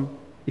from,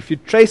 if you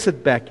trace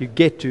it back, you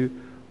get to,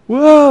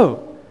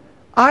 whoa,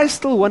 I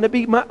still want to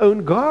be my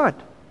own God.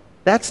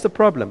 That's the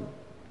problem.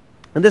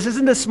 And this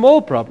isn't a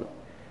small problem,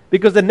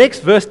 because the next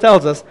verse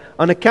tells us,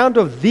 on account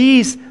of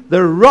these,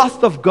 the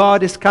wrath of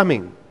God is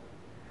coming.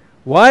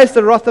 Why is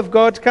the wrath of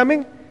God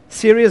coming?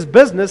 Serious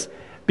business.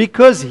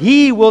 Because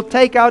He will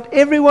take out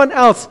everyone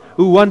else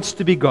who wants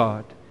to be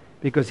God.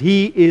 Because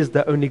He is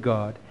the only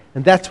God.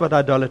 And that's what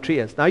idolatry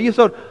is. Now you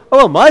thought,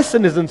 oh, my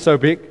sin isn't so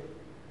big.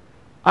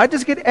 I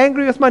just get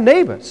angry with my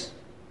neighbors.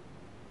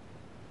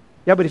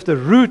 Yeah, but if the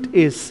root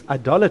is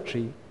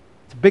idolatry,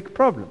 it's a big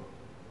problem.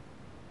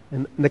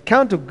 And on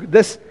account of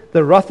this,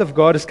 the wrath of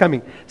God is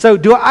coming. So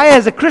do I,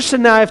 as a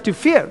Christian, now have to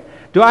fear?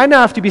 Do I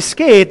now have to be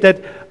scared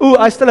that, oh,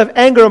 I still have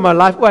anger in my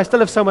life, oh, I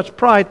still have so much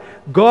pride,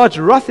 God's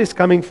wrath is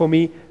coming for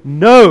me?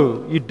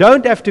 No, you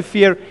don't have to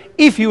fear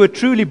if you were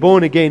truly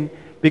born again,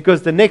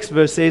 because the next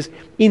verse says,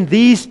 in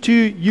these two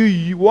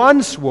you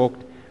once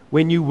walked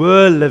when you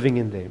were living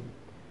in them.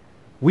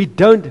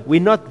 We're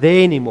not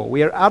there anymore.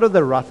 We are out of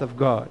the wrath of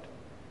God.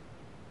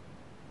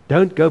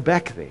 Don't go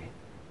back there.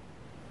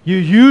 You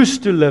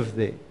used to live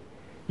there.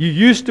 You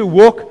used to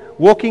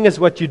walking is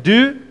what you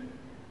do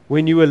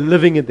when you were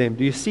living in them.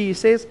 Do you see? He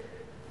says,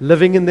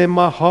 living in them,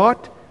 my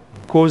heart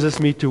causes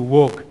me to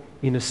walk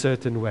in a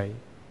certain way.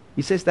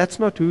 He says, that's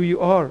not who you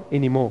are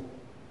anymore.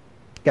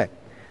 Okay.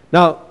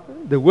 Now,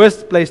 the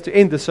worst place to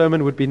end the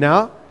sermon would be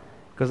now,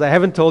 because I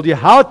haven't told you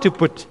how to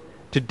put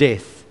to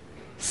death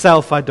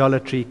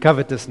self-idolatry,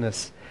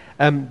 covetousness.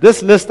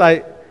 This list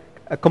I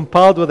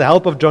compiled with the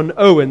help of John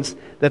Owens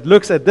that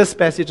looks at this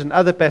passage and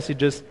other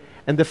passages.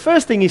 And the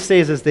first thing he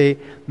says is there,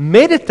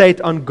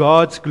 meditate on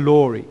God's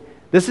glory.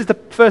 This is the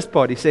first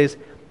part. He says,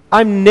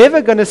 I'm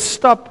never going to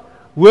stop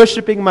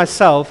worshiping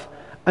myself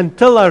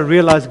until I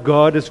realize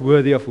God is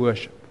worthy of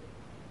worship.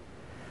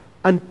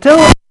 Until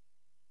I'm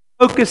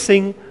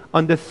focusing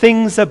on the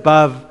things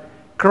above,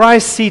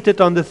 Christ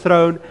seated on the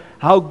throne,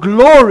 how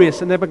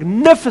glorious and how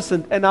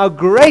magnificent and how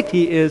great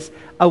He is,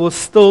 I will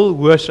still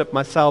worship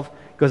myself,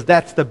 because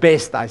that's the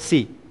best I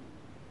see,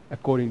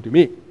 according to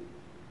me.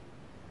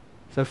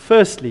 So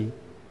firstly,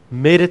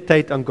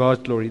 meditate on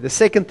God's glory. The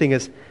second thing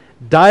is,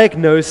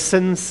 diagnose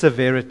sin's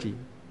severity.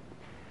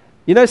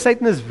 You know,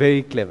 Satan is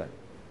very clever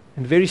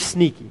and very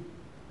sneaky.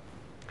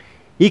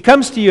 He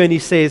comes to you and he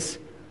says,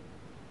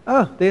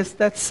 oh, there's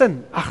that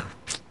sin.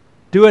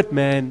 Do it,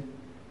 man.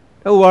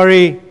 Don't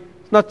worry.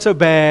 It's not so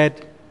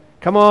bad.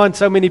 Come on,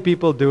 so many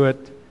people do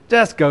it.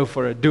 Just go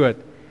for it. Do it.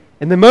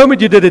 And the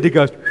moment you did it, he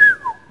goes,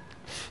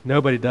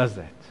 nobody does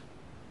that.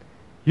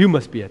 You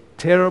must be a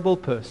terrible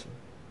person.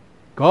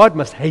 God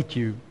must hate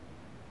you.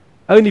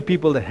 Only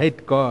people that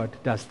hate God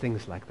does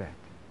things like that.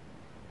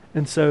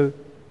 And so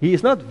he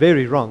is not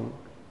very wrong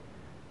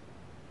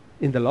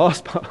in the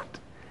last part.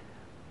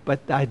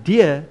 But the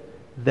idea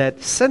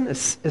that sin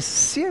is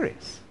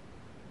serious.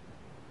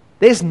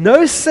 There's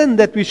no sin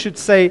that we should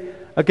say,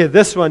 okay,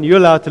 this one, you're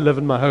allowed to live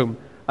in my home.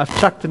 I've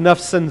chucked enough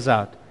sins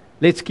out.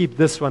 Let's keep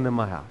this one in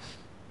my house.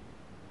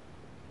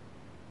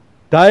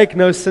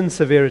 Diagnose sin's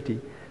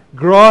severity.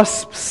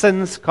 Grasp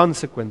sin's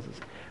consequences.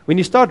 When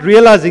you start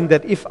realizing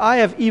that if I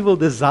have evil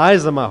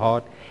desires in my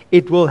heart,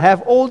 it will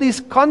have all these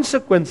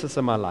consequences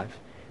in my life.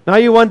 Now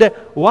you wonder,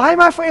 why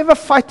am I forever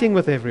fighting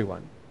with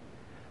everyone?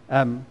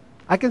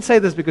 I can say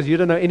this because you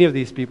don't know any of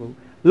these people.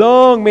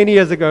 Many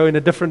years ago in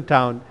a different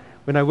town,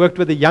 when I worked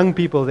with the young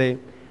people there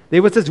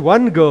was this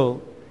one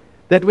girl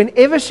that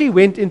whenever she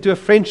went into a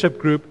friendship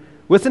group,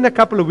 within a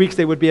couple of weeks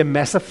there would be a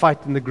massive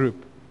fight in the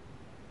group.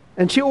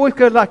 And she always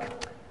go like,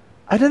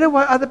 I don't know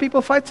why other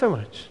people fight so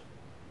much.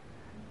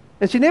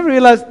 And she never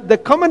realized the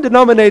common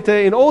denominator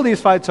in all these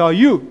fights are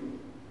you.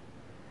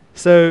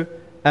 So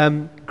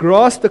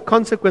grasp the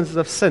consequences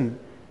of sin.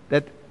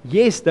 That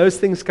yes, those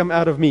things come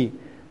out of me.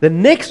 The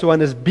next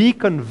one is be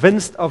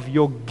convinced of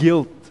your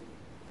guilt.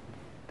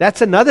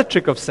 That's another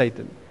trick of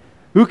Satan.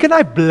 Who can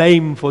I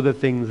blame for the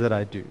things that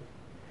I do?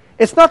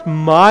 It's not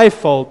my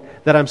fault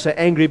that I'm so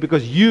angry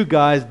because you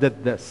guys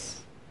did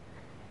this.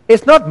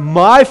 It's not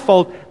my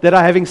fault that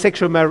I'm having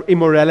sexual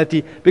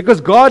immorality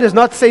because God is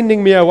not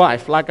sending me a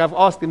wife like I've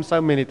asked Him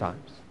so many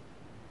times.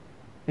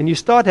 And you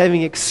start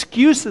having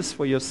excuses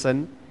for your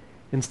sin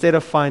instead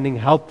of finding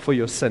help for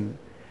your sin.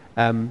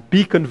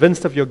 Be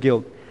convinced of your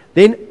guilt.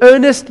 Then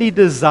earnestly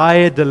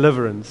desire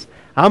deliverance.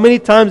 How many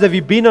times have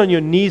you been on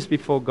your knees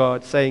before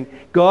God saying,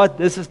 God,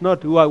 this is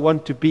not who I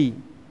want to be.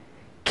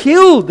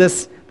 Kill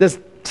this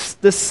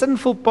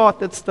sinful part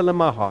that's still in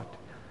my heart.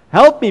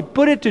 Help me,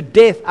 put it to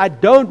death. I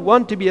don't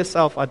want to be a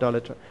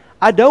self-idolater.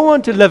 I don't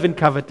want to live in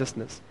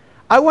covetousness.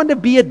 I want to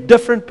be a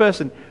different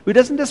person who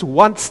doesn't just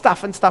want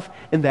stuff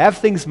and have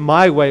things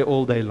my way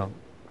all day long.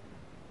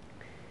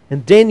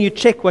 And then you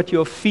check what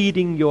you're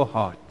feeding your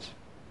heart.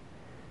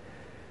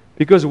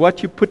 Because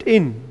what you put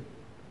in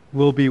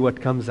will be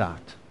what comes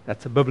out.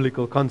 That's a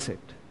biblical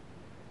concept.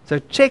 So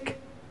check.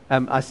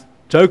 I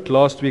joked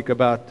last week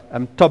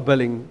about top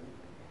billing.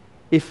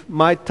 If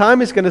my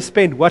time is going to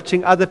spend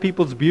watching other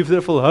people's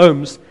beautiful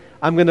homes,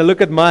 I'm going to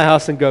look at my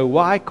house and go,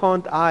 why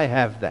can't I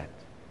have that?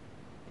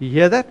 Do you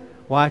hear that?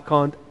 Why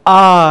can't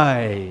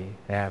I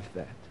have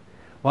that?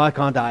 Why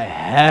can't I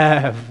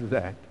have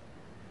that?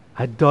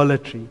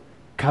 Idolatry,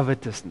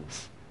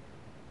 covetousness.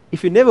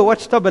 If you never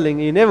watch Tobbeling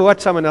and you never watch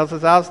someone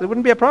else's house, it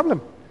wouldn't be a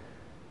problem.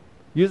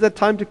 Use that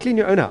time to clean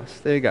your own house.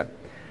 There you go.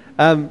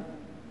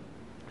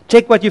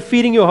 Check what you're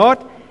feeding your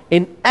heart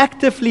and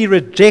actively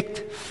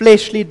reject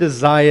fleshly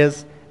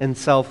desires and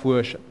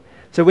self-worship.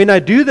 So when I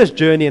do this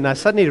journey and I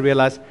suddenly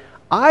realize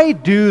I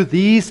do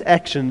these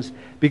actions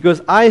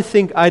because I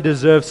think I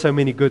deserve so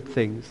many good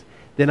things,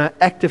 then I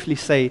actively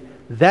say,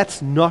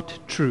 that's not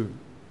true.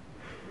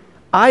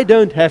 I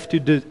don't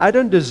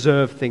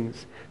deserve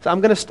things. So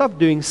I'm going to stop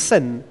doing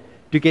sin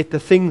to get the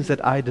things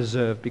that I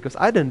deserve, because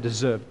I don't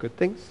deserve good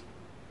things.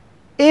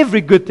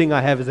 Every good thing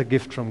I have is a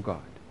gift from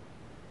God.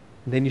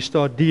 And then you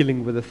start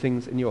dealing with the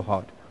things in your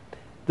heart.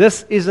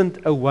 This isn't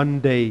a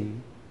one-day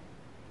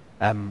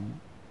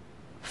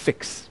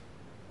fix.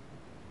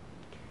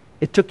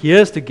 It took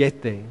years to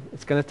get there.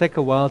 It's going to take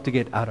a while to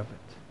get out of it.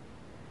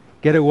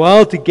 Get a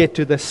while to get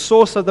to the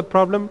source of the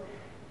problem,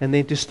 and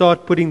then to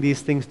start putting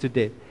these things to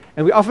death.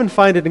 And we often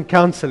find it in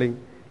counseling,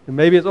 and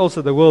maybe it's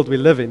also the world we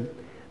live in,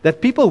 that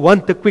people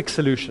want the quick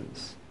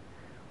solutions.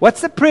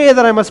 What's the prayer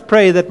that I must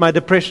pray that my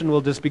depression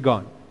will just be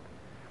gone?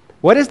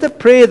 What is the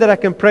prayer that I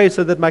can pray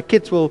so that my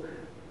kids will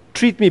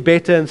treat me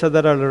better and so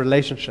that I'll have a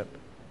relationship?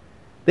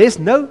 There's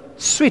no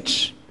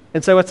switch.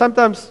 And so what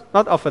sometimes,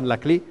 not often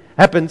luckily,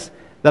 happens,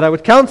 that I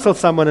would counsel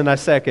someone and I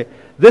say, okay,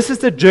 this is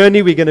the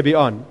journey we're going to be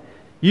on.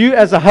 You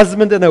as a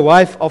husband and a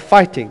wife are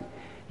fighting.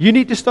 You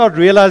need to start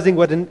realizing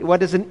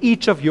what is in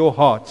each of your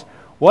hearts.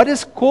 What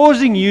is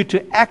causing you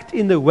to act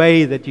in the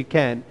way that you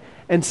can?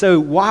 And so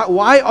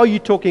why are you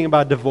talking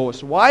about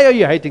divorce? Why are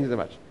you hating so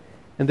much?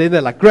 And then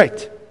they're like,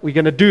 great, we're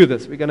going to do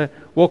this. We're going to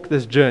walk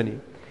this journey.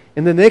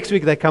 And the next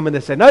week they come and they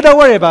say, no, don't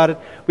worry about it.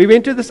 We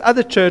went to this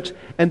other church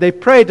and they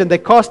prayed and they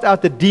cast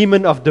out the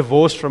demon of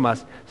divorce from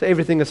us. So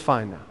everything is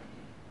fine now.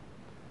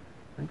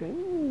 I'm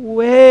going,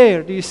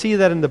 where do you see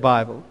that in the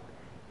Bible?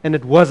 And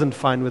it wasn't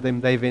fine with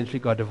them. They eventually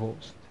got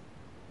divorced.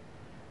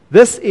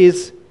 This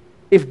is,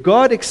 if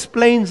God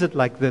explains it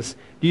like this,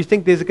 do you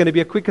think there's going to be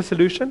a quicker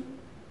solution?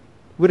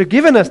 He would have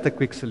given us the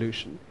quick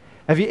solution.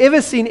 Have you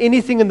ever seen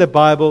anything in the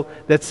Bible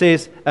that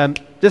says,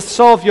 just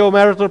solve your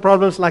marital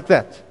problems like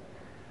that?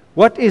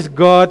 What is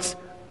God's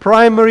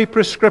primary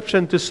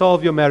prescription to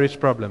solve your marriage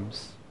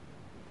problems?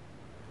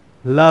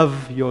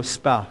 Love your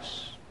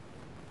spouse.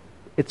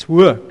 It's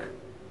work.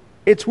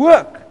 It's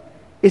work.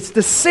 It's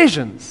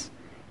decisions.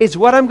 It's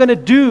what I'm going to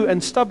do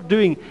and stop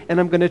doing, and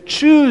I'm going to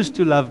choose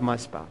to love my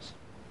spouse.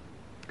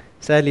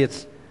 Sadly,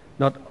 it's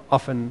not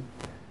often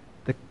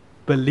the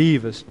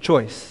believer's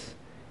choice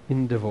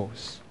in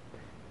divorce,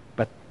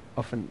 but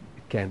often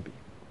it can be.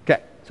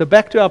 Okay, so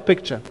back to our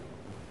picture.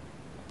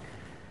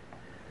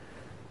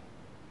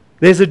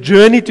 There's a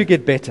journey to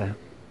get better.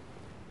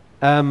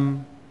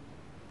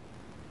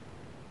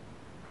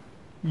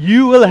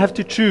 You will have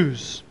to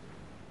choose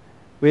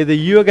whether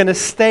you are going to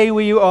stay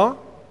where you are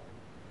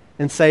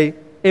and say,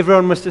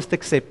 everyone must just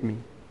accept me,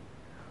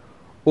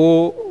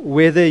 or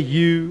whether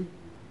you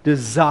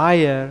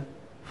desire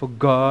for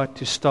God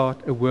to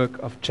start a work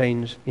of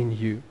change in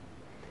you.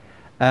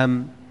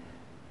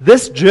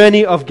 This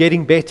journey of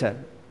getting better,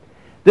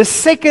 the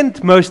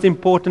second most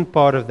important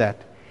part of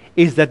that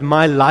is that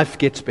my life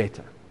gets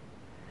better.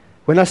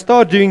 When I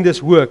start doing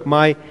this work,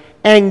 my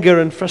anger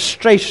and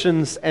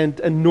frustrations and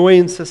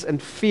annoyances and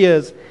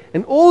fears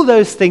and all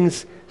those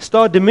things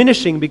start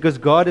diminishing because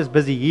God is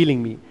busy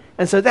healing me.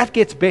 And so that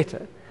gets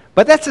better.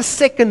 But that's the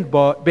second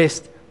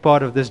best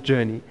part of this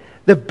journey.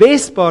 The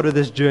best part of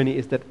this journey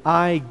is that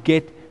I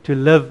get to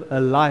live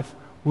a life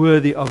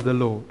worthy of the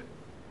Lord.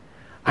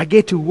 I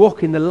get to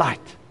walk in the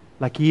light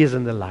like He is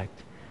in the light.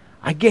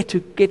 I get to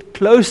get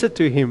closer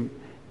to Him,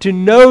 to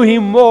know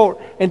Him more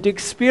and to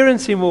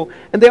experience Him more.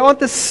 And there aren't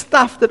the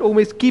stuff that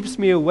always keeps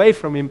me away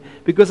from Him,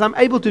 because I'm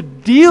able to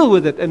deal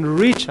with it and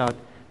reach out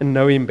and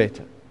know Him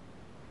better.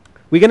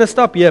 We're going to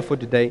stop here for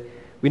today.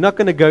 We're not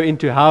going to go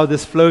into how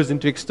this flows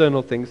into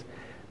external things,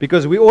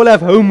 because we all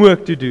have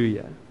homework to do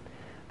here.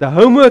 The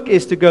homework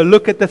is to go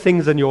look at the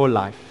things in your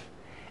life.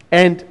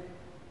 And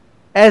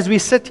as we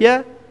sit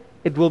here,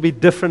 it will be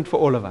different for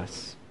all of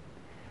us.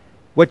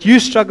 What you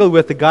struggle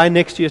with, the guy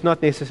next to you is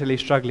not necessarily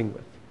struggling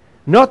with.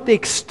 Not the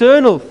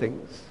external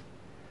things,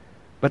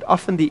 but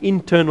often the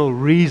internal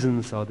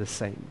reasons are the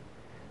same.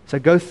 So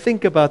go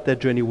think about that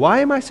journey. Why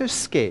am I so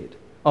scared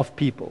of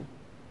people?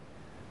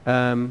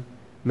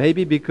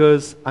 Maybe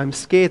because I'm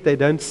scared they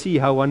don't see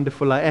how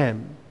wonderful I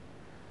am.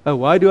 Oh,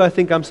 why do I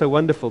think I'm so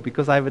wonderful?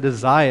 Because I have a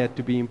desire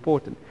to be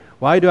important.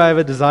 Why do I have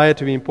a desire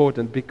to be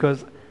important?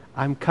 Because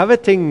I'm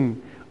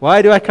coveting.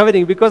 Why do I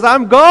coveting? Because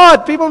I'm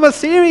God. People must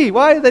see me.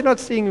 Why are they not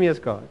seeing me as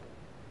God?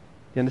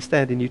 You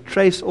understand? And you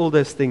trace all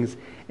those things,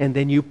 and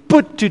then you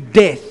put to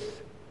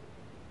death.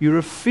 You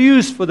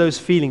refuse for those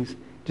feelings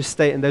to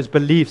stay, and those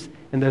beliefs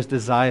and those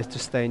desires to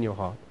stay in your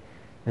heart.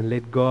 And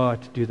let God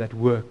do that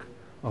work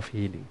of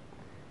healing.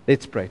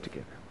 Let's pray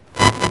together.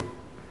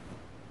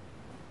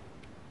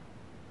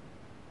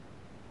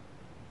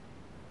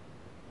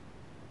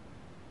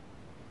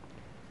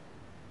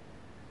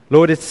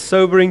 Lord, it's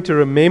sobering to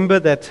remember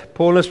that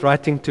Paul is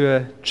writing to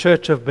a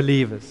church of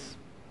believers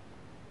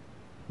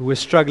who are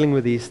struggling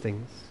with these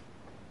things.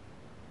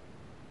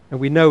 And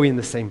we know we're in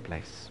the same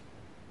place.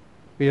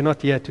 We are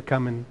not here to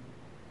come and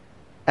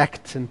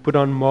act and put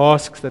on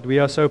masks that we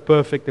are so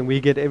perfect and we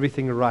get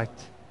everything right.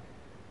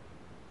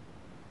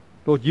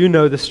 Lord, you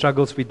know the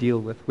struggles we deal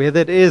with, whether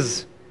it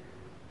is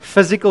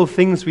physical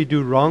things we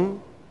do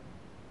wrong,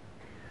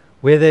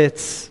 whether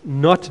it's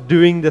not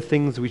doing the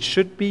things we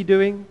should be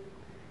doing,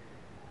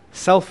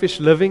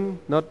 selfish living,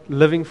 not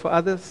living for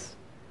others.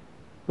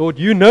 Lord,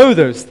 you know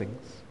those things.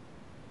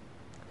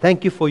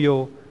 Thank you for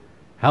your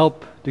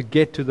help to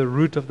get to the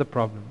root of the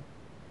problem.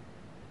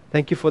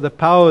 Thank you for the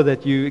power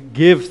that you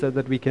give so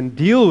that we can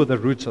deal with the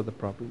roots of the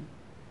problem.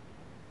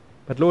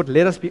 But Lord,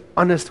 let us be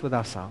honest with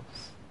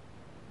ourselves.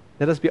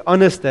 Let us be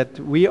honest that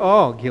we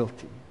are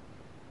guilty.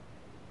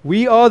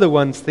 We are the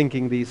ones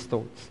thinking these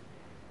thoughts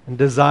and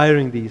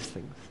desiring these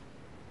things.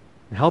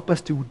 And help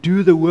us to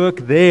do the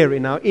work there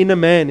in our inner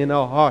man, in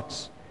our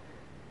hearts,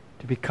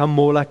 to become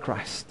more like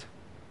Christ,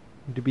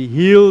 and to be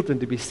healed and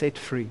to be set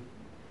free,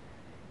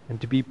 and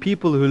to be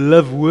people who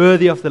live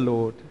worthy of the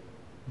Lord,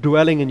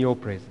 dwelling in your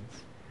presence.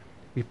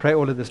 We pray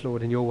all of this,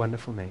 Lord, in your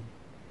wonderful name.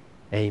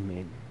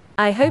 Amen.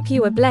 I hope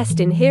you were blessed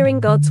in hearing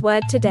God's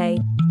word today.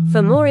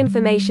 For more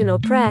information or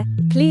prayer,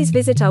 please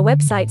visit our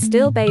website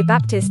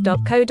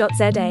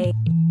stillbaybaptist.co.za.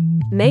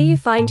 May you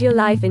find your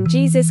life in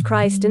Jesus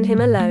Christ and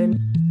Him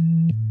alone.